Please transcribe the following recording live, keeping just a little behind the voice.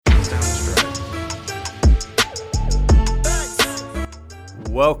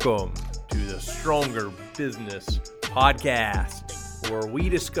Welcome to the Stronger Business Podcast, where we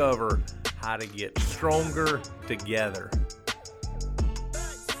discover how to get stronger together.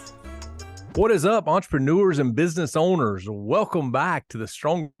 What is up, entrepreneurs and business owners? Welcome back to the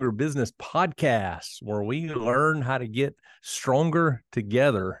Stronger Business Podcast, where we learn how to get stronger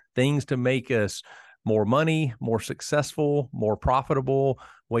together, things to make us more money, more successful, more profitable,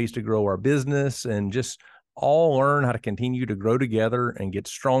 ways to grow our business, and just all learn how to continue to grow together and get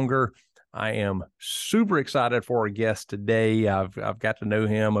stronger. I am super excited for our guest today. I've got to know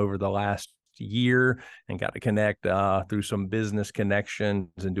him over the last year and got to connect through some business connections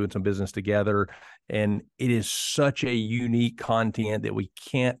and doing some business together. And it is such a unique content that we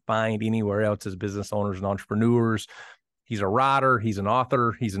can't find anywhere else as business owners and entrepreneurs. He's a writer, he's an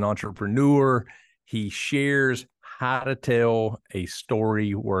author, he's an entrepreneur. He shares how to tell a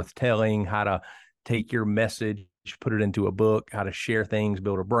story worth telling, how to take your message, put it into a book, how to share things,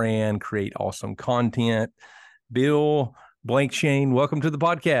 build a brand, create awesome content. Bill Blankschaen, welcome to the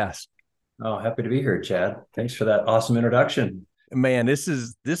podcast. Oh, happy to be here, Chad. Thanks for that awesome introduction. Man, this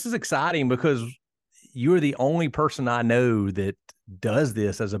is exciting because you're the only person I know that does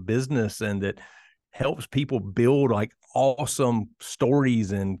this as a business and that helps people build like awesome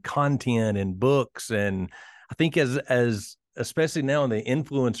stories and content and books. And I think as especially now in the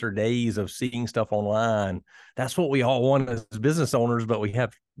influencer days of seeing stuff online, that's what we all want as business owners, but we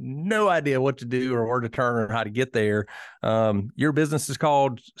have no idea what to do or where to turn or how to get there. Your business is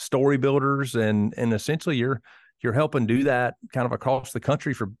called Story Builders, and essentially you're helping do that kind of across the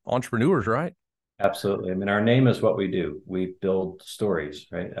country for entrepreneurs, right? Absolutely. I mean, our name is what we do. We build stories,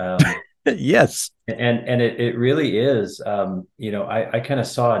 right? Yes. And it really is, I kind of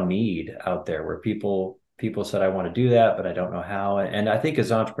saw a need out there where people said, I want to do that, but I don't know how. And I think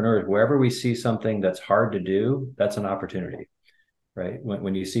as entrepreneurs, wherever we see something that's hard to do, that's an opportunity, right?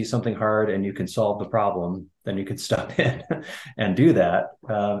 When you see something hard and you can solve the problem, then you can step in and do that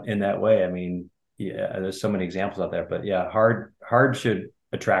in that way. I mean, yeah, there's so many examples out there, but yeah, hard should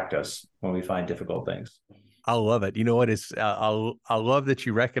attract us when we find difficult things. I love it. You know what? I love that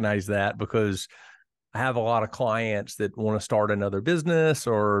you recognize that, because I have a lot of clients that want to start another business,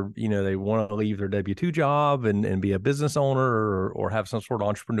 or, they want to leave their W-2 job and be a business owner or have some sort of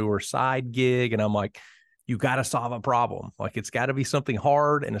entrepreneur side gig. And I'm like, you got to solve a problem. Like, it's got to be something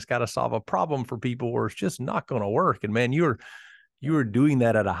hard and it's got to solve a problem for people, or it's just not going to work. And man, you are doing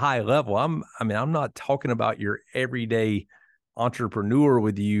that at a high level. I'm not talking about your everyday entrepreneur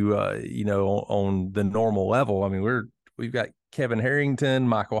with you, on the normal level. I mean, we've got Kevin Harrington,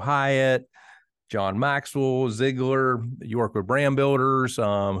 Michael Hyatt, John Maxwell, Ziegler. You work with brand builders,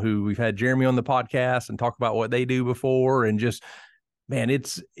 who we've had Jeremy on the podcast and talk about what they do before. And just, man,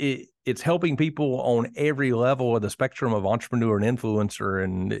 it's helping people on every level of the spectrum of entrepreneur and influencer.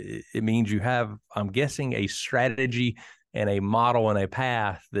 And it means you have, I'm guessing, a strategy and a model and a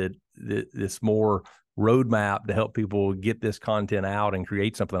path that's more roadmap to help people get this content out and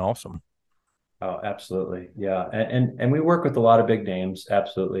create something awesome. Oh, absolutely. Yeah. And we work with a lot of big names.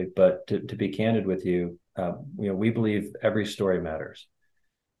 Absolutely. But to be candid with you, we believe every story matters.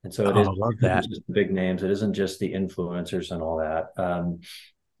 And so I love that. Just the big names. It isn't just the influencers and all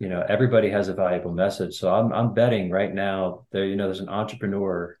that. Everybody has a valuable message. So I'm betting right now there's an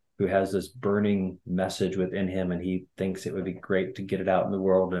entrepreneur who has this burning message within him, and he thinks it would be great to get it out in the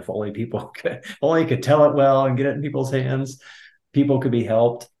world. And if only people could tell it well and get it in people's hands, people could be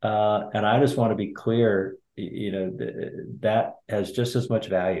helped. And I just want to be clear, that has just as much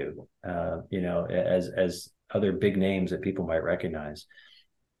value, as other big names that people might recognize.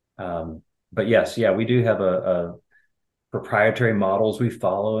 But yes, yeah, we do have a proprietary models we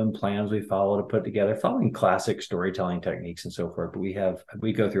follow and plans we follow to put together, following classic storytelling techniques and so forth. But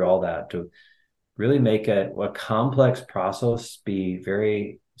we go through all that to really make a complex process be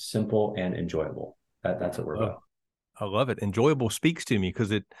very simple and enjoyable. That's what we're about. I love it. Enjoyable speaks to me because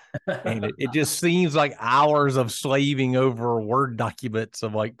it just seems like hours of slaving over Word documents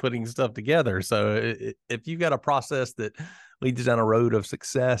of like putting stuff together. So if you've got a process that leads down a road of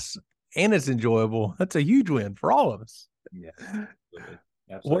success and it's enjoyable, that's a huge win for all of us. Yeah,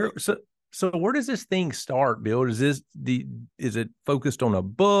 absolutely. So where does this thing start, Bill? Is it focused on a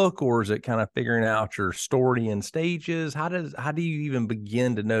book, or is it kind of figuring out your story in stages? How do you even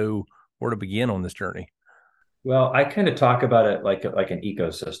begin to know where to begin on this journey? Well, I kind of talk about it like an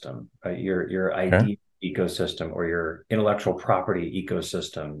ecosystem, right? Your idea ecosystem or your intellectual property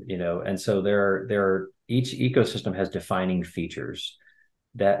ecosystem, and so each ecosystem has defining features.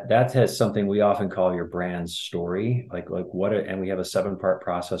 That has something we often call your brand story, and we have a 7-part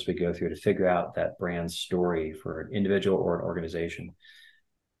process we go through to figure out that brand story for an individual or an organization.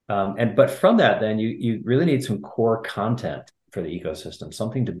 But from that, then you really need some core content for the ecosystem,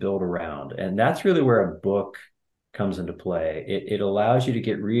 something to build around. And that's really where a book comes into play. It allows you to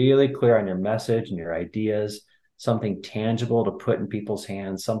get really clear on your message and your ideas, something tangible to put in people's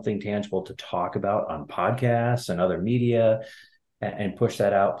hands, something tangible to talk about on podcasts and other media, and push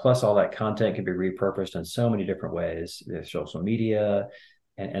that out. Plus, all that content can be repurposed in so many different ways. There's social media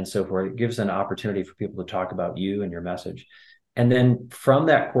and so forth. It gives an opportunity for people to talk about you and your message. And then from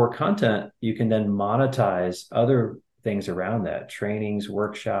that core content, you can then monetize other things around that: trainings,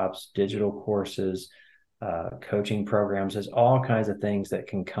 workshops, digital courses, coaching programs. There's all kinds of things that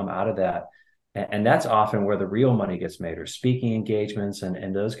can come out of that. And that's often where the real money gets made, or speaking engagements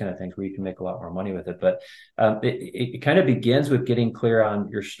and those kind of things where you can make a lot more money with it. But it kind of begins with getting clear on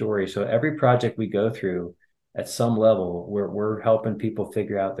your story. So every project we go through, at some level, we're helping people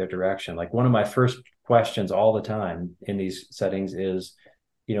figure out their direction. Like, one of my first questions all the time in these settings is,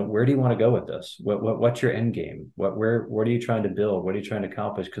 where do you want to go with this? What's your end game? What are you trying to build? What are you trying to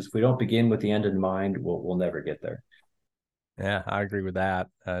accomplish? Because if we don't begin with the end in mind, we'll never get there. Yeah, I agree with that.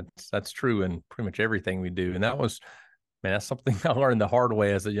 That's true in pretty much everything we do. And that's something I learned the hard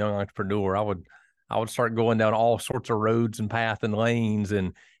way as a young entrepreneur. I would start going down all sorts of roads and paths and lanes.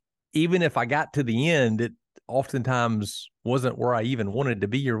 And even if I got to the end, it oftentimes wasn't where I even wanted to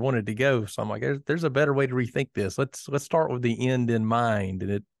be or wanted to go. So I'm like, there's a better way to rethink this. Let's start with the end in mind.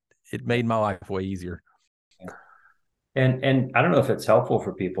 And it made my life way easier. And I don't know if it's helpful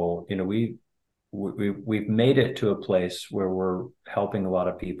for people. We've made it to a place where we're helping a lot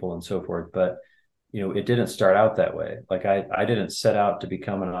of people and so forth, but it didn't start out that way. Like, I didn't set out to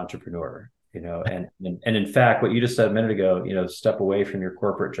become an entrepreneur, and in fact, what you just said a minute ago, step away from your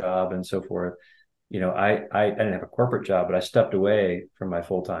corporate job and so forth. I didn't have a corporate job, but I stepped away from my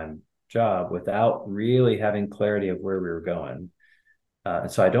full-time job without really having clarity of where we were going. And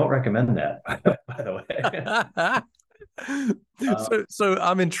so I don't recommend that, by the way. So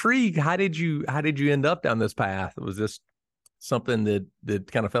I'm intrigued. How did you end up down this path? Was this something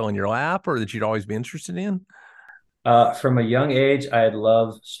that kind of fell in your lap, or that you'd always be interested in? From a young age, I had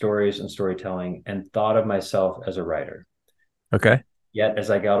loved stories and storytelling and thought of myself as a writer. Okay. Yet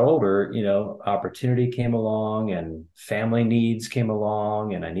as I got older, opportunity came along and family needs came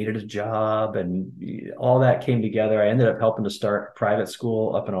along and I needed a job and all that came together. I ended up helping to start a private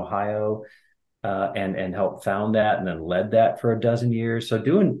school up in Ohio, and helped found that and then led that for a dozen years. So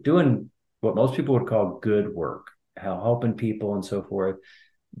doing what most people would call good work, helping people and so forth.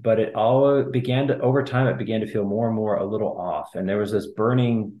 But it all began to, over time, it began to feel more and more a little off. And there was this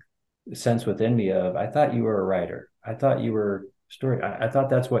burning sense within me of, I thought you were a writer. I thought you were story. I thought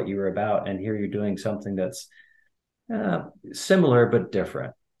that's what you were about. And here you're doing something that's similar, but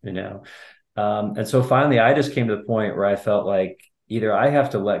different, And so finally, I just came to the point where I felt like either I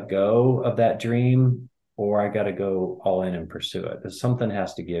have to let go of that dream, or I got to go all in and pursue it. Because something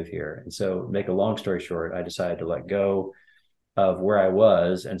has to give here. And so, make a long story short, I decided to let go of where I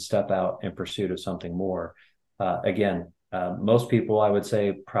was and step out in pursuit of something more. Most people, I would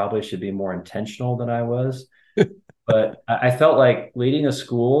say, probably should be more intentional than I was. But I felt like leading a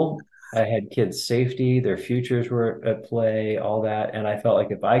school, I had kids' safety, their futures were at play, all that. And I felt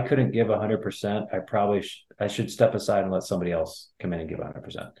like if I couldn't give 100%, I should step aside and let somebody else come in and give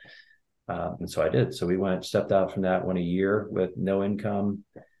 100%. And so I did. So we stepped out from that, went a year with no income,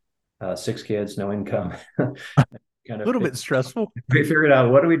 6 kids, no income. Kind of a little bit stressful. We figured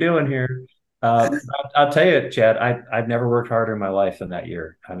out, what are we doing here? I'll tell you, Chad, I've never worked harder in my life than that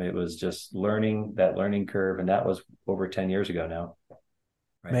year. I mean, it was just learning curve. And that was over 10 years ago now.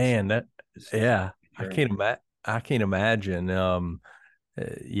 Right? Man, yeah, I can't imagine.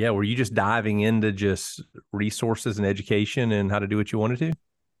 Were you just diving into just resources and education and how to do what you wanted to?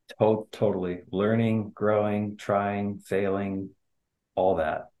 Totally. Learning, growing, trying, failing, all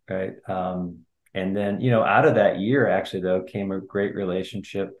that. Right. And then, out of that year, actually, though, came a great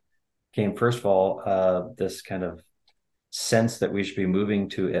relationship. Came, first of all, this kind of sense that we should be moving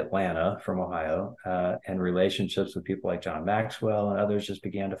to Atlanta from Ohio, and relationships with people like John Maxwell and others just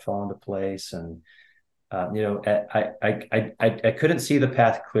began to fall into place. And, I couldn't see the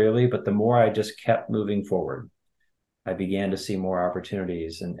path clearly, but the more I just kept moving forward, I began to see more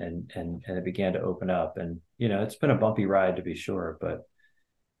opportunities and it began to open up. And, it's been a bumpy ride, to be sure, but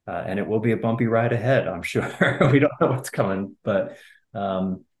and it will be a bumpy ride ahead, I'm sure. We don't know what's coming, but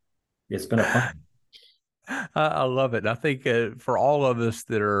it's been a fun. I love it. I think for all of us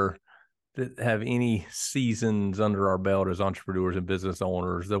that have any seasons under our belt as entrepreneurs and business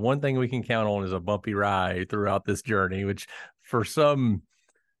owners, the one thing we can count on is a bumpy ride throughout this journey, which for some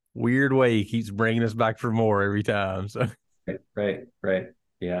weird way keeps bringing us back for more every time. So Right.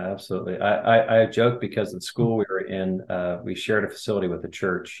 Yeah, absolutely. I joke because at school we were in, we shared a facility with a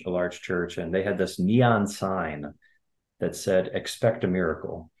church, a large church, and they had this neon sign that said, expect a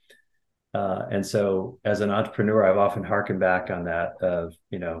miracle. And so as an entrepreneur, I've often harkened back on that of,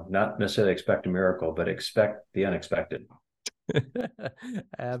 not necessarily expect a miracle, but expect the unexpected.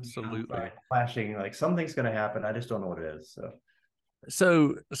 Absolutely. Flashing, like something's going to happen. I just don't know what it is.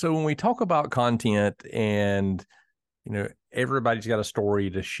 So when we talk about content and, everybody's got a story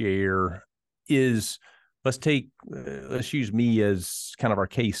to share, is let's use me as kind of our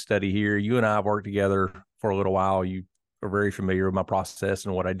case study here. You and I have worked together for a little while. You are very familiar with my process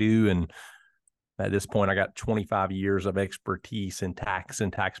and what I do. And at this point, I got 25 years of expertise in tax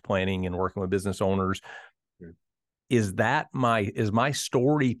and tax planning and working with business owners. Is my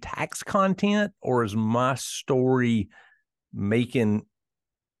story tax content, or is my story making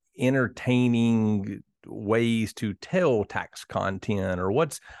entertaining ways to tell tax content? Or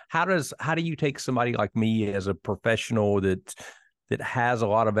how do you take somebody like me as a professional that has a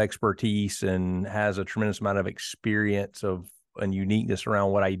lot of expertise and has a tremendous amount of experience and uniqueness around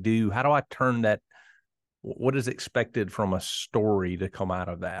what I do? How do I turn that? What is expected from a story to come out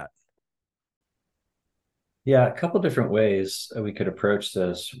of that? Yeah, a couple different ways we could approach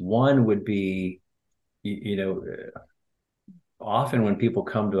this. One would be, you know, often when people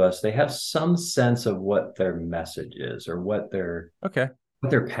come to us, they have some sense of what their message is or Okay.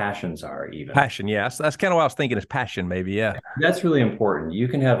 what their passions are even. Passion. Yes. That's kind of what I was thinking, is passion, maybe. Yeah. That's really important. You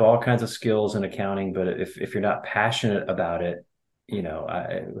can have all kinds of skills in accounting, but if you're not passionate about it,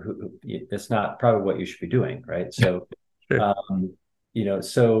 it's not probably what you should be doing, right? So, Sure. um, you know,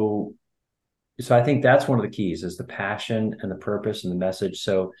 so so I think that's one of the keys is the passion and the purpose and the message.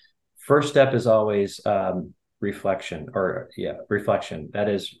 So first step is always reflection. That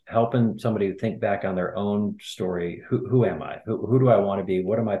is helping somebody think back on their own story. Who am I? Who do I want to be?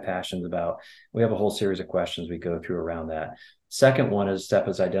 What are my passions about? We have a whole series of questions we go through around that. Second one is step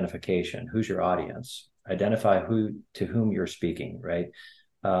is identification. Who's your audience? Identify to whom you're speaking, right?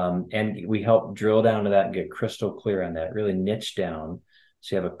 And we help drill down to that and get crystal clear on that, really niche down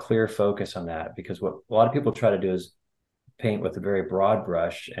so you have a clear focus on that, because what a lot of people try to do is paint with a very broad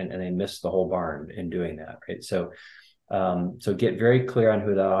brush and they miss the whole barn in doing that, right? So get very clear on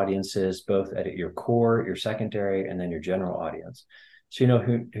who that audience is, both at your core, your secondary, and then your general audience. So you know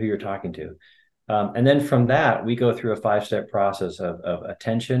who you're talking to. And then from that, we go through a 5-step process of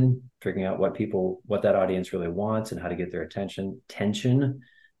attention, figuring out what that audience really wants and how to get their attention. Tension,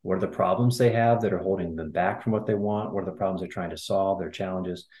 what are the problems they have that are holding them back from what they want? What are the problems they're trying to solve, their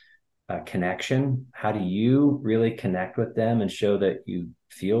challenges? Connection, how do you really connect with them and show that you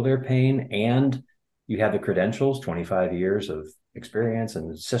feel their pain and you have the credentials, 25 years of experience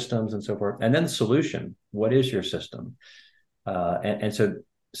and systems and so forth. And then the solution, what is your system? And so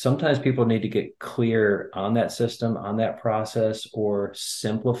sometimes people need to get clear on that system, on that process, or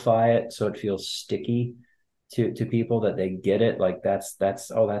simplify it so it feels sticky to people, that they get it. Like that's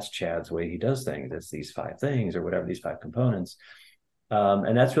Chad's way he does things. It's these 5 things or whatever, these 5 components.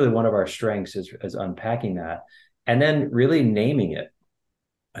 And that's really one of our strengths is unpacking that and then really naming it.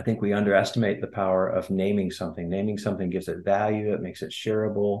 I think we underestimate the power of naming something. Naming something gives it value. It makes it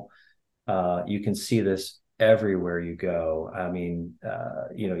shareable. You can see this everywhere you go. I mean,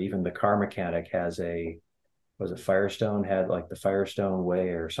 even the car mechanic was it Firestone, had like the Firestone way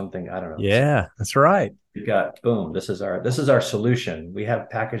or something. I don't know. Yeah, that's right. You got, boom, this is our solution. We have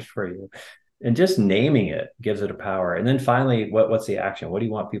packaged for you. And just naming it gives it a power. And then finally, what's the action? What do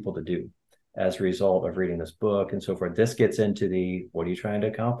you want people to do as a result of reading this book and so forth? This gets into what are you trying to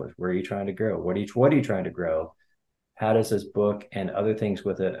accomplish? Where are you trying to grow? What are you trying to grow? How does this book and other things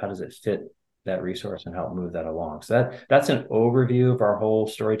with it, how does it fit that resource and help move that along? So that's an overview of our whole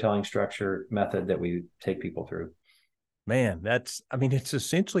storytelling structure method that we take people through. Man, it's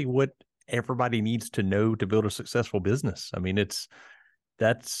essentially what everybody needs to know to build a successful business. I mean,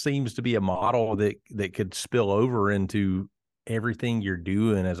 that seems to be a model that could spill over into everything you're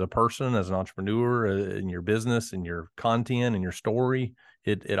doing as a person, as an entrepreneur, in your business, in your content, and your story.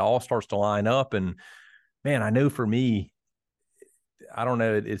 It all starts to line up. And man, I know for me, I don't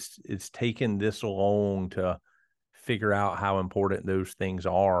know, it's taken this long to figure out how important those things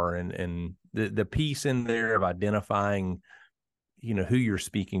are, and the piece in there of identifying, who you're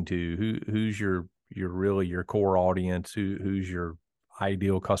speaking to, who's your really your core audience, who's your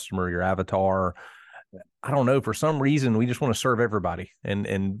ideal customer, your avatar. I don't know, for some reason we just want to serve everybody,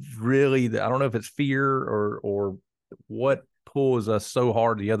 and really I don't know if it's fear or what pulls us so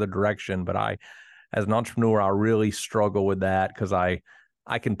hard the other direction, but as an entrepreneur I really struggle with that, because I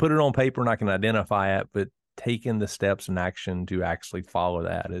can put it on paper and I can identify it, but taking the steps and action to actually follow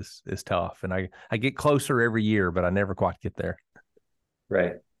that is tough. And I get closer every year, but I never quite get there.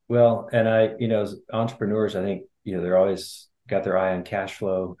 Right. Well, and as entrepreneurs, I think, they're always got their eye on cash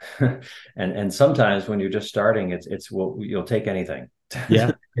flow. And sometimes when you're just starting, it's well, you'll take anything to Yeah.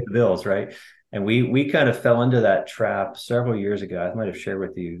 pay the bills, right? And we kind of fell into that trap several years ago. I might have shared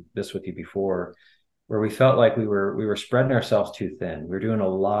with you before, where we felt like we were spreading ourselves too thin. We were doing a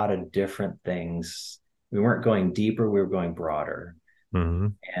lot of different things. We weren't going deeper, we were going broader. Mm-hmm.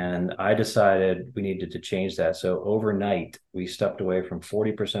 And I decided we needed to change that. So overnight, we stepped away from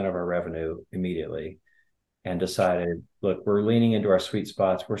 40% of our revenue immediately and decided, look, we're leaning into our sweet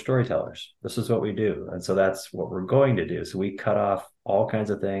spots. We're storytellers. This is what we do. And so that's what we're going to do. So we cut off all kinds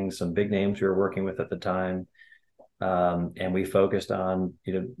of things, some big names we were working with at the time. And we focused on,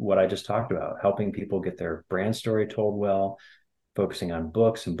 what I just talked about, helping people get their brand story told well, focusing on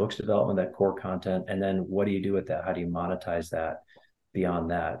books and books development, that core content. And then what do you do with that? How do you monetize that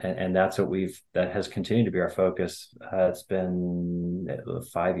beyond that? And that's what that has continued to be our focus. It's been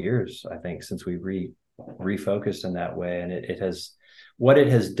 5 years, I think, since we refocused in that way. And what it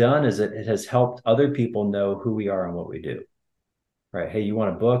has done is it has helped other people know who we are and what we do. Right. Hey, you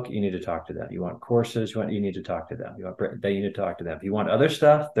want a book? You need to talk to them. You want courses? You need to talk to them. They need to talk to them. If you want other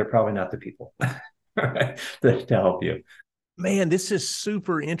stuff, they're probably not the people right, to help you. Man, this is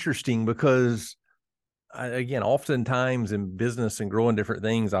super interesting because again, oftentimes in business and growing different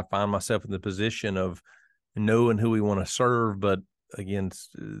things, I find myself in the position of knowing who we want to serve, but again,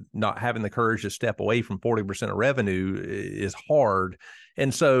 not having the courage to step away from 40% of revenue is hard.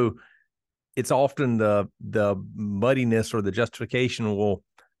 And so it's often the muddiness or the justification. Well,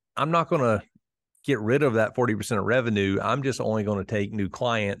 I'm not going to get rid of that 40% of revenue. I'm just only going to take new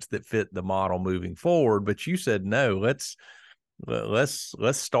clients that fit the model moving forward. But you said, no, let's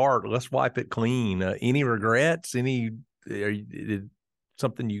start. Let's wipe it clean. Any regrets? Something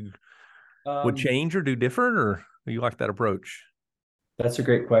you would change or do different, or you like that approach? That's a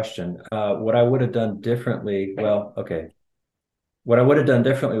great question. What I would have done differently, well, okay. What I would have done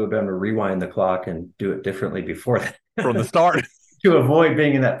differently would have been to rewind the clock and do it differently before that. From the start. To avoid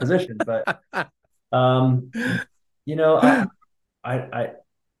being in that position. But,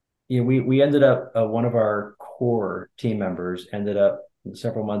 we ended up, one of our core team members ended up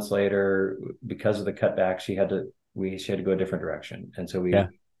several months later, because of the cutback, she had to go a different direction. And so we were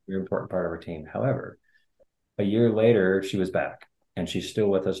an important part of our team. However, a year later, she was back. And she's still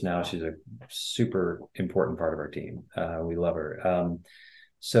with us now. She's a super important part of our team. We love her.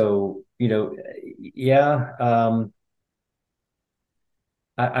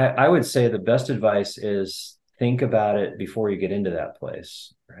 I would say the best advice is think about it before you get into that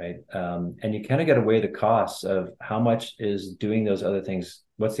place, right? And you kind of got to weigh the costs of how much is doing those other things.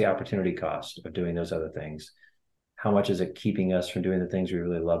 What's the opportunity cost of doing those other things? How much is it keeping us from doing the things we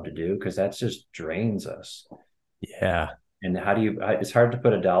really love to do? Because that just drains us. Yeah. And it's hard to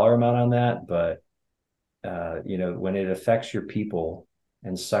put a dollar amount on that, but when it affects your people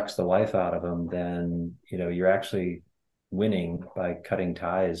and sucks the life out of them, then, you're actually winning by cutting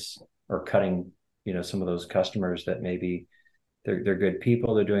ties or cutting, some of those customers that maybe they're good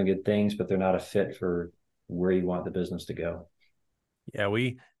people, they're doing good things, but they're not a fit for where you want the business to go. Yeah.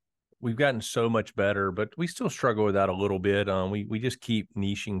 We've gotten so much better, but we still struggle with that a little bit. We just keep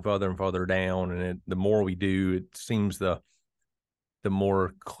niching further and further down. And the more we do, it seems the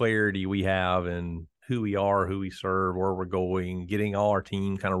more clarity we have in who we are, who we serve, where we're going, getting all our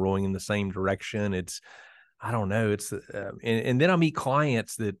team kind of rowing in the same direction. I don't know. And then I meet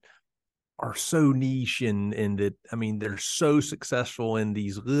clients that are so niche and that, I mean, they're so successful in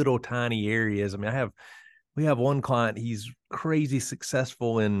these little tiny areas. I mean, we have one client, he's crazy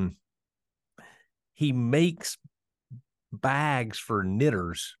successful in, he makes bags for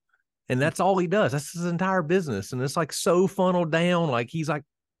knitters. And that's all he does. That's his entire business. And it's like so funneled down. Like he's like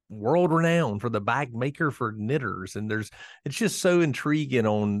world renowned for the bag maker for knitters. And it's just so intriguing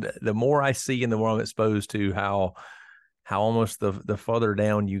on the more I see and the more I'm exposed to how almost the further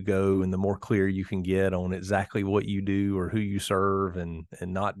down you go and the more clear you can get on exactly what you do or who you serve and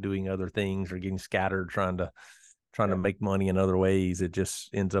not doing other things or getting scattered trying to make money in other ways. It just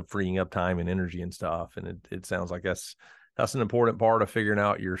ends up freeing up time and energy and stuff. And it sounds like that's an important part of figuring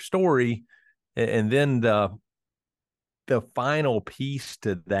out your story. And then the final piece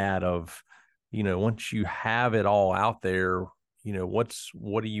to that of, once you have it all out there,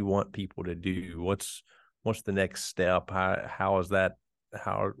 what do you want people to do? What's the next step? How is that?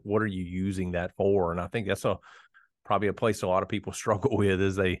 What are you using that for? And I think that's probably a place a lot of people struggle with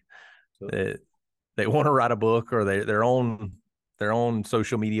is they want to write a book or their own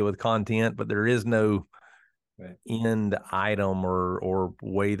social media with content, but there is no Right. end item or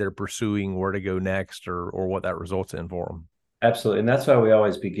way they're pursuing where to go next or what that results in for them. Absolutely, and that's why we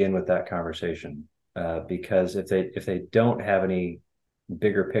always begin with that conversation, because if they don't have any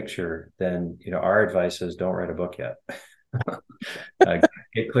bigger picture, then our advice is don't write a book yet. uh,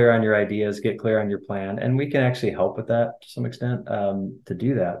 get clear on your ideas, get clear on your plan, and we can actually help with that to some extent, to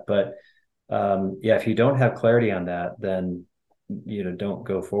do that. But yeah, if you don't have clarity on that, then don't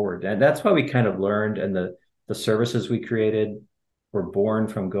go forward. And that's why we kind of learned, and the services we created were born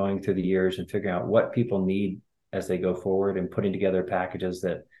from going through the years and figuring out what people need as they go forward and putting together packages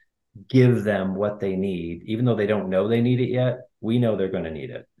that give them what they need, even though they don't know they need it yet. We know they're going to need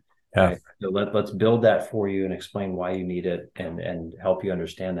it. Yeah. Right. So let's build that for you and explain why you need it, and help you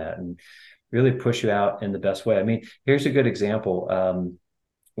understand that, and really push you out in the best way. I mean, here's a good example.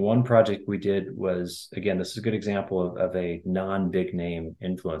 One project we did was, again, this is a good example of a non-big name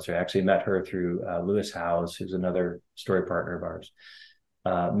influencer. I actually met her through Lewis Howes, who's another story partner of ours.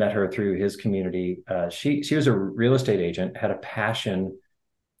 Met her through his community. She was a real estate agent, had a passion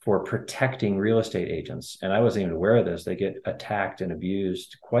for protecting real estate agents. And I wasn't even aware of this. They get attacked and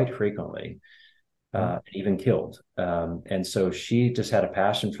abused quite frequently, even killed. And so she just had a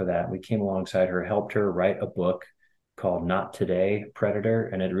passion for that. We came alongside her, helped her write a book called Not Today, Predator.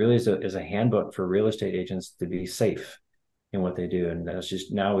 And it really is a handbook for real estate agents to be safe in what they do. And that's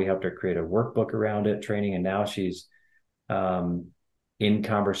just, now we helped her create a workbook around it, training. And now she's in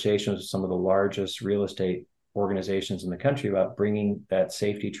conversations with some of the largest real estate organizations in the country about bringing that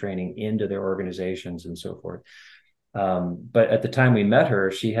safety training into their organizations and so forth. But at the time we met her,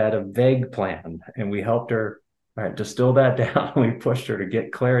 she had a vague plan, and we helped her, all right, distill that down. We pushed her to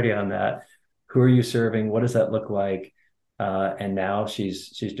get clarity on that. Who are you serving? What does that look like? And now she's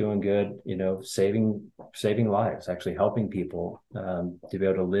doing good, saving lives, actually helping people to be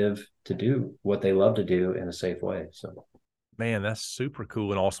able to live, to do what they love to do in a safe way. So, man, that's super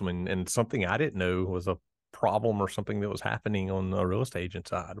cool and awesome. And something I didn't know was a problem or something that was happening on the real estate agent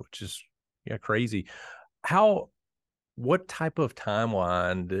side, which is crazy. What type of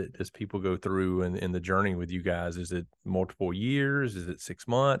timeline does people go through in the journey with you guys? Is it multiple years? Is it 6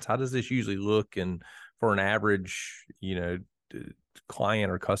 months? How does this usually look? And for an average,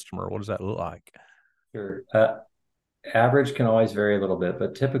 client or customer, what does that look like? sure. Average can always vary a little bit,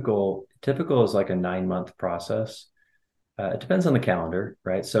 but typical is like a 9-month process. It depends on the calendar,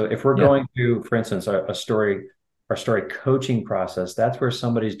 right? So if we're Yeah. going through, for instance, our story coaching process, that's where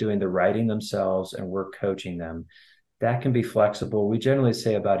somebody's doing the writing themselves and we're coaching them. That can be flexible. We generally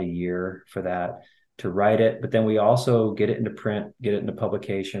say about a year for that to write it, but then we also get it into print, get it into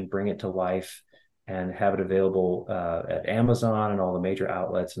publication, bring it to life, and have it available at Amazon and all the major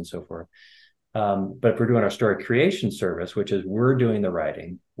outlets and so forth. But if we're doing our story creation service, which is we're doing the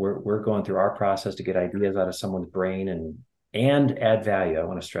writing, we're going through our process to get ideas out of someone's brain and add value. I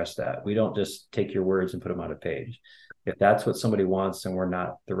want to stress that we don't just take your words and put them on a page. If that's what somebody wants, then we're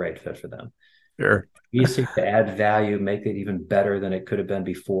not the right fit for them. Sure. We seek to add value, make it even better than it could have been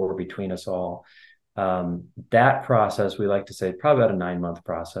before between us all. That process, we like to say, probably about a 9-month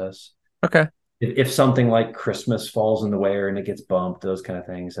process. Okay. If something like Christmas falls in the way and it gets bumped, those kind of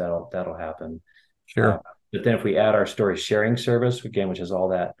things, that'll happen. Sure. But then if we add our story sharing service, again, which is all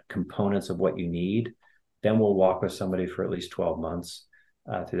that components of what you need, then we'll walk with somebody for at least 12 months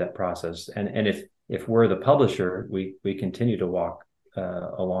through that process. And if we're the publisher, we continue to walk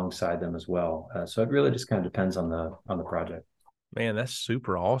alongside them as well. So it really just kind of depends on the project. Man, that's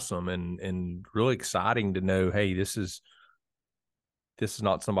super awesome and really exciting to know, hey, this is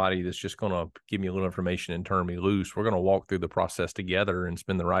not somebody that's just going to give me a little information and turn me loose. We're going to walk through the process together and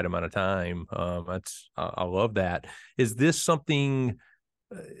spend the right amount of time. I love that. Is this something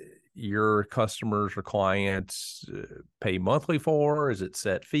your customers or clients pay monthly for? Is it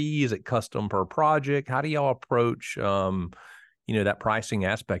set fee? Is it custom per project? How do y'all approach, that pricing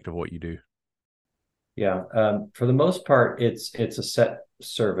aspect of what you do? Yeah, for the most part, it's a set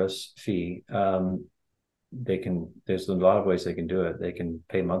service fee. There's a lot of ways they can do it. They can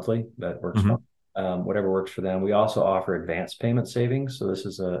pay monthly, that works fine. Whatever works for them. We also offer advanced payment savings. So this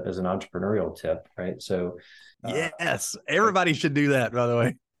is as an entrepreneurial tip, right? So yes, everybody should do that, by the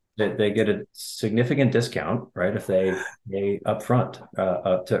way. they get a significant discount, right? If they upfront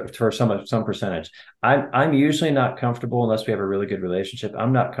for some percentage. I'm usually not comfortable unless we have a really good relationship.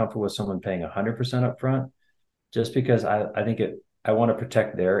 I'm not comfortable with someone paying 100% upfront, just because I think I want to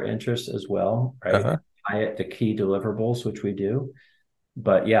protect their interests as well, right? The key deliverables, which we do.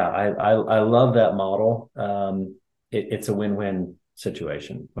 But yeah, I love that model. It's a win-win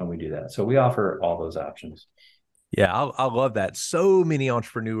situation when we do that. So we offer all those options. Yeah, I love that. So many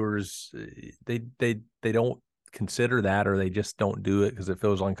entrepreneurs, they don't consider that, or they just don't do it because it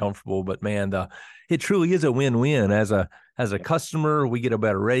feels uncomfortable. But man, it truly is a win-win. As a customer, we get a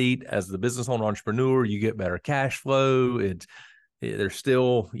better rate. As the business owner entrepreneur, you get better cash flow. There's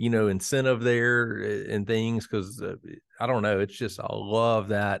still, incentive there and things because I don't know. It's just, I love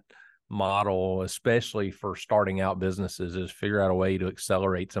that model, especially for starting out businesses, is figure out a way to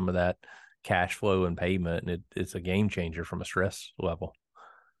accelerate some of that cash flow and payment. And it's a game changer from a stress level.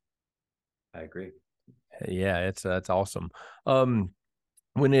 I agree. Yeah, it's awesome.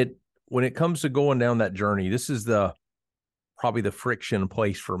 When it comes to going down that journey, this is probably the friction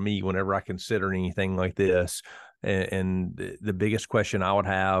place for me whenever I consider anything like this. And the biggest question I would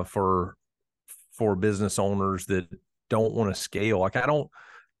have for business owners that don't want to scale, like I don't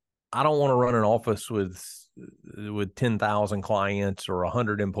want to run an office with 10,000 clients or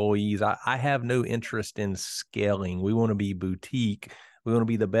 100 employees. I have no interest in scaling. We want to be boutique. We want to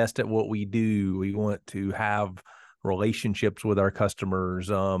be the best at what we do. We want to have relationships with our customers.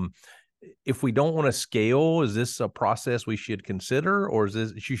 If we don't want to scale, is this a process we should consider, or is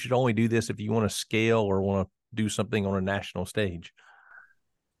this, you should only do this if you want to scale or want to do something on a national stage?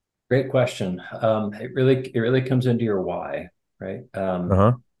 Great question. It really comes into your why, right?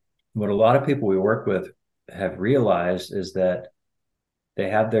 Uh-huh. What a lot of people we work with have realized is that they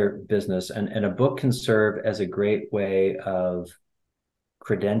have their business, and a book can serve as a great way of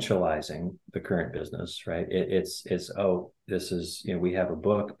credentializing the current business, right? It's this is, we have a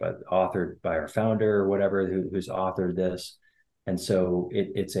book but authored by our founder or whatever who's authored this, and so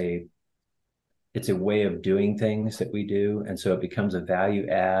it's a way of doing things that we do, and so it becomes a value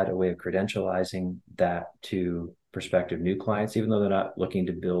add, a way of credentializing that to prospective new clients, even though they're not looking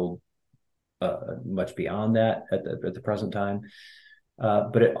to build much beyond that at the present time.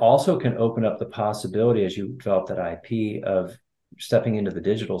 But it also can open up the possibility, as you develop that IP, of stepping into the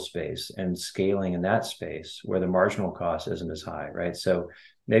digital space and scaling in that space where the marginal cost isn't as high, right? So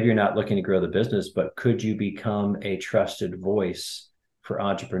maybe you're not looking to grow the business, but could you become a trusted voice for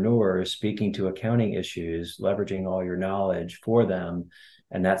entrepreneurs, speaking to accounting issues, leveraging all your knowledge for them?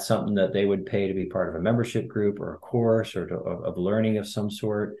 And that's something that they would pay to be part of a membership group or a course or of learning of some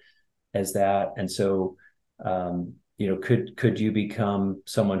sort as that. And so, could you become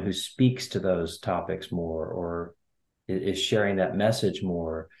someone who speaks to those topics more, or is sharing that message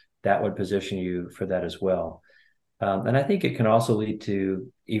more? That would position you for that as well. And I think it can also lead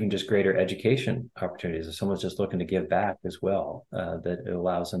to even just greater education opportunities. If someone's just looking to give back as well, that it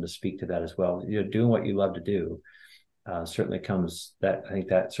allows them to speak to that as well. Doing what you love to do certainly comes, that I think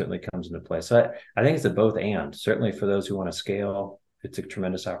that certainly comes into play. So I think it's a both and. Certainly for those who want to scale, it's a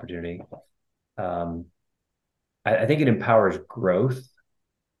tremendous opportunity. I think it empowers growth.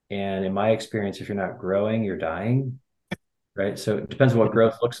 And in my experience, if you're not growing, you're dying, right? So it depends on what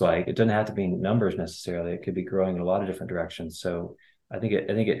growth looks like. It doesn't have to be numbers necessarily. It could be growing in a lot of different directions. So I think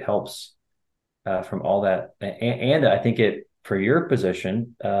it helps from all that. And I think for your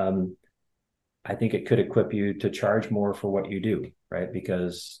position, I think it could equip you to charge more for what you do, right?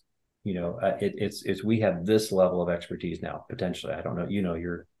 Because, it's we have this level of expertise now, potentially. I don't know,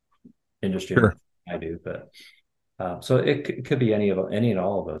 your industry, Sure. I do, but so it could be any and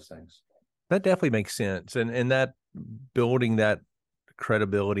all of those things. That definitely makes sense. And that building that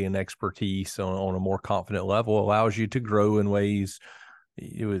credibility and expertise on a more confident level allows you to grow in ways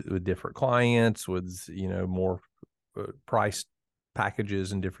with different clients, with, more price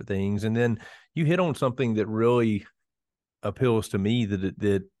packages and different things. And then you hit on something that really appeals to me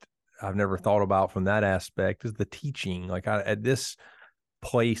that I've never thought about from that aspect, is the teaching. Like at this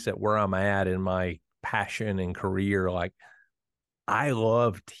place at where I'm at in my passion and career, like I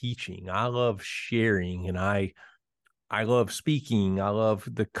love teaching, I love sharing, and I love speaking. I love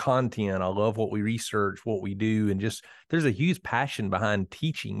the content. I love what we research, what we do. And just, there's a huge passion behind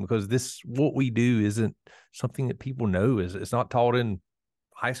teaching, because what we do isn't something that people know. It's not taught in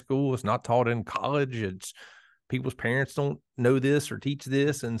high school. It's not taught in college. It's people's parents don't know this or teach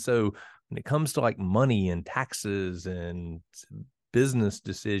this. And so when it comes to like money and taxes and business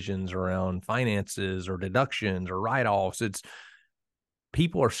decisions around finances or deductions or write-offs,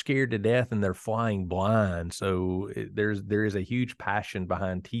 people are scared to death and they're flying blind. So there is a huge passion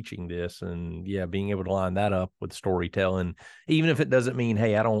behind teaching this, and being able to line that up with storytelling, even if it doesn't mean,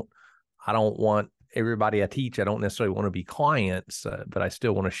 hey, I don't want everybody I teach, I don't necessarily want to be clients, but I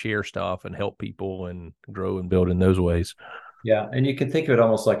still want to share stuff and help people and grow and build in those ways. Yeah, and you can think of it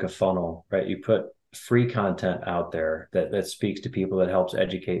almost like a funnel, right? You put free content out there that speaks to people, that helps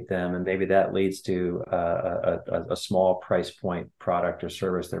educate them, and maybe that leads to a small price point product or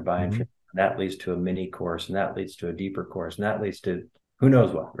service they're buying. Mm-hmm. That leads to a mini course, and that leads to a deeper course, and that leads to who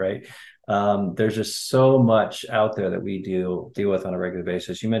knows what, right? There's just so much out there that we deal with on a regular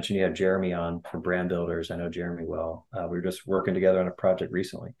basis. You mentioned you have Jeremy on from Brand Builders. I know Jeremy well. We were just working together on a project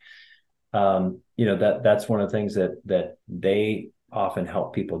recently. That's one of the things that they often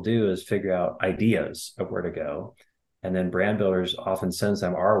help people do is figure out ideas of where to go. And then Brand Builders often sends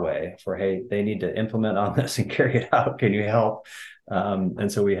them our way for, hey, they need to implement on this and carry it out. Can you help?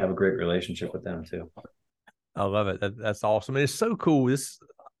 And so we have a great relationship with them too. I love it. That's awesome. And it's so cool.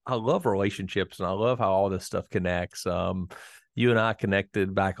 I love relationships, and I love how all this stuff connects. You and I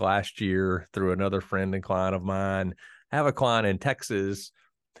connected back last year through another friend and client of mine. I have a client in Texas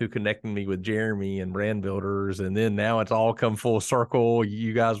who connected me with Jeremy and Brand Builders, and then now it's all come full circle.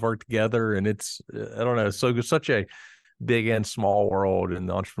 You guys work together, and it's I don't know, such a big and small world in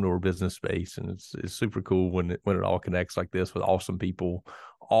the entrepreneur business space, and it's super cool when it all connects like this with awesome people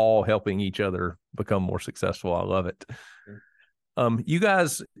all helping each other become more successful. I love it.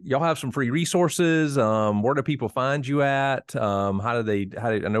 Y'all have some free resources. Where do people find you at? I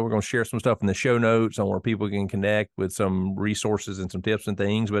know we're going to share some stuff in the show notes on where people can connect with some resources and some tips and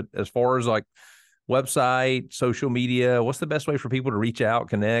things. But as far as like website, social media, what's the best way for people to reach out,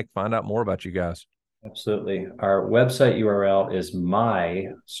 connect, find out more about you guys? Absolutely. Our website URL is My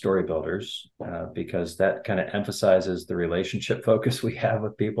Story Builders because that kind of emphasizes the relationship focus we have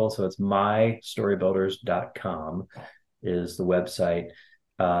with people. So it's mystorybuilders.com is the website.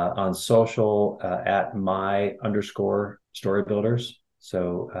 On social at my_storybuilders.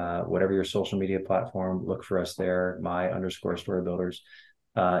 So whatever your social media platform, look for us there, my_storybuilders.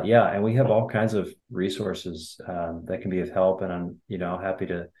 And we have all kinds of resources that can be of help. And I'm happy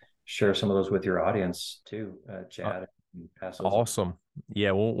to share some of those with your audience too, Chad. Awesome.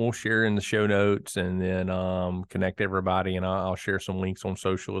 Yeah, we'll share in the show notes, and then connect everybody, and I'll share some links on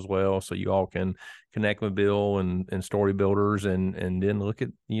social as well, so you all can connect with Bill and Story Builders, and then look at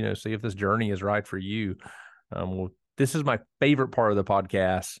see if this journey is right for you. Well, this is my favorite part of the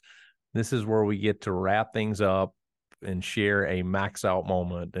podcast. This is where we get to wrap things up and share a max out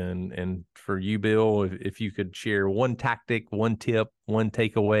moment. And for you, Bill, if you could share one tactic, one tip, one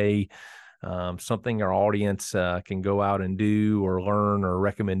takeaway, something our audience can go out and do or learn, or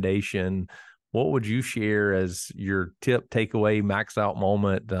recommendation, what would you share as your tip, takeaway, max out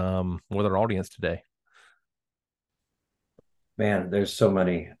moment with our audience today? Man, there's so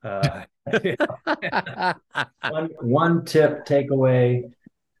many. One tip, takeaway.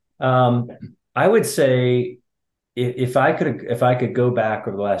 I would say if I could go back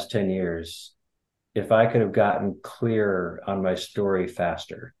over the last 10 years, if I could have gotten clear on my story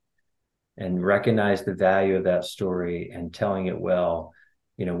faster and recognize the value of that story and telling it well,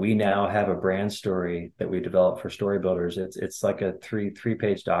 we now have a brand story that we developed for Story Builders. It's like a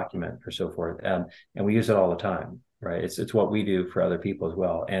three-page document or so forth, and we use it all the time, right? It's what we do for other people as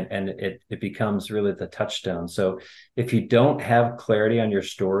well, and it becomes really the touchstone. So if you don't have clarity on your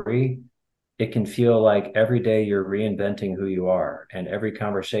story, it can feel like every day you're reinventing who you are, and every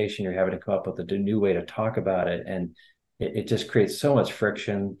conversation you're having to come up with a new way to talk about it, and it just creates so much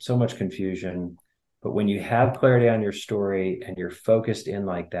friction, so much confusion. But when you have clarity on your story and you're focused in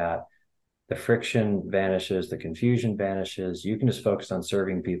like that, the friction vanishes, the confusion vanishes. You can just focus on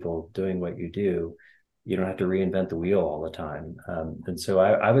serving people, doing what you do. You don't have to reinvent the wheel all the time. And so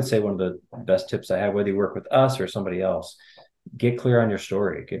I would say one of the best tips I have, whether you work with us or somebody else, get clear on your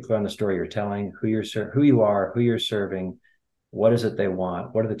story. Get clear on the story you're telling, who you are, who you're serving, what is it they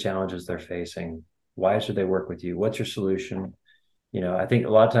want, what are the challenges they're facing, why should they work with you, what's your solution. I think a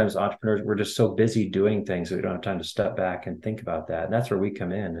lot of times entrepreneurs, we're just so busy doing things that we don't have time to step back and think about that. And that's where we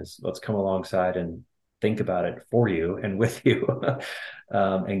come in, is let's come alongside and think about it for you and with you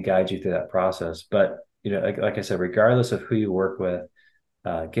and guide you through that process. But like I said, regardless of who you work with,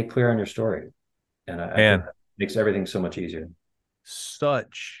 get clear on your story, and I think that makes everything so much easier.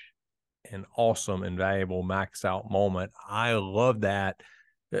 Such an awesome and valuable max out moment. I love that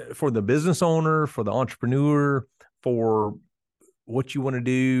for the business owner, for the entrepreneur, for what you want to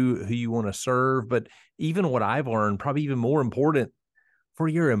do, who you want to serve, but even what I've learned, probably even more important, for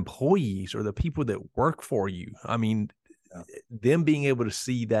your employees or the people that work for you. I mean, them being able to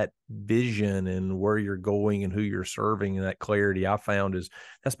see that vision and where you're going and who you're serving, and that clarity, I found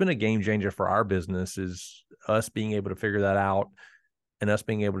that's been a game changer for our business, is us being able to figure that out and us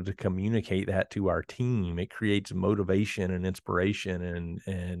being able to communicate that to our team. It creates motivation and inspiration.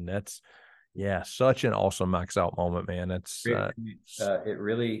 And that's, such an awesome max out moment, man. That's it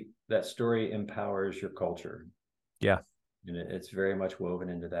really, that story empowers your culture. Yeah. And it's very much woven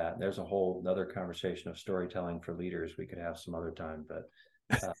into that. There's a whole other conversation of storytelling for leaders we could have some other time, but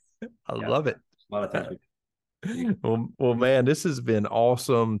I love it. A lot of things. Well, man, this has been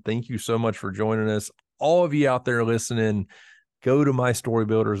awesome. Thank you so much for joining us. All of you out there listening, go to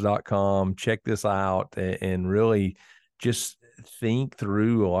mystorybuilders.com, check this out, and really just think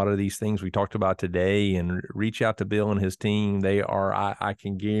through a lot of these things we talked about today and reach out to Bill and his team. They are, I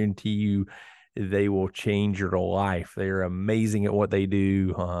can guarantee you, they will change your life. They're amazing at what they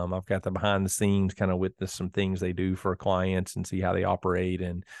do. I've got the behind the scenes, kind of witness some things they do for clients and see how they operate,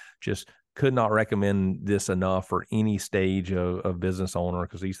 and just could not recommend this enough for any stage of business owner,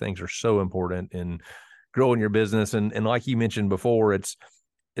 because these things are so important in growing your business. And like you mentioned before, it's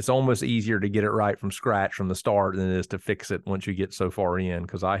almost easier to get it right from scratch from the start than it is to fix it once you get so far in.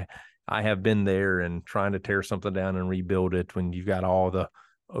 Because I have been there, and trying to tear something down and rebuild it when you've got all the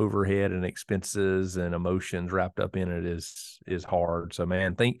overhead and expenses and emotions wrapped up in it is hard. So,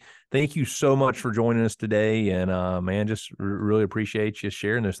 man, thank you so much for joining us today. And man, just really appreciate you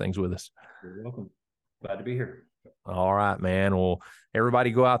sharing those things with us. You're welcome. Glad to be here. All right, man. Well,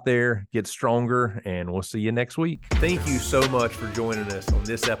 everybody go out there, get stronger, and we'll see you next week. Thank you so much for joining us on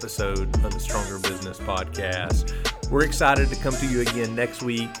this episode of the Stronger Business Podcast. We're excited to come to you again next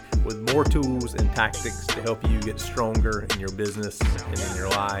week with more tools and tactics to help you get stronger in your business and in your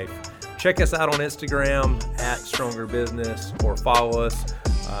life. Check us out on Instagram at Stronger Business, or follow us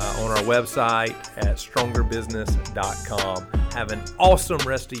on our website at strongerbusiness.com. Have an awesome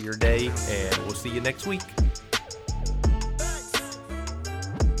rest of your day, and we'll see you next week.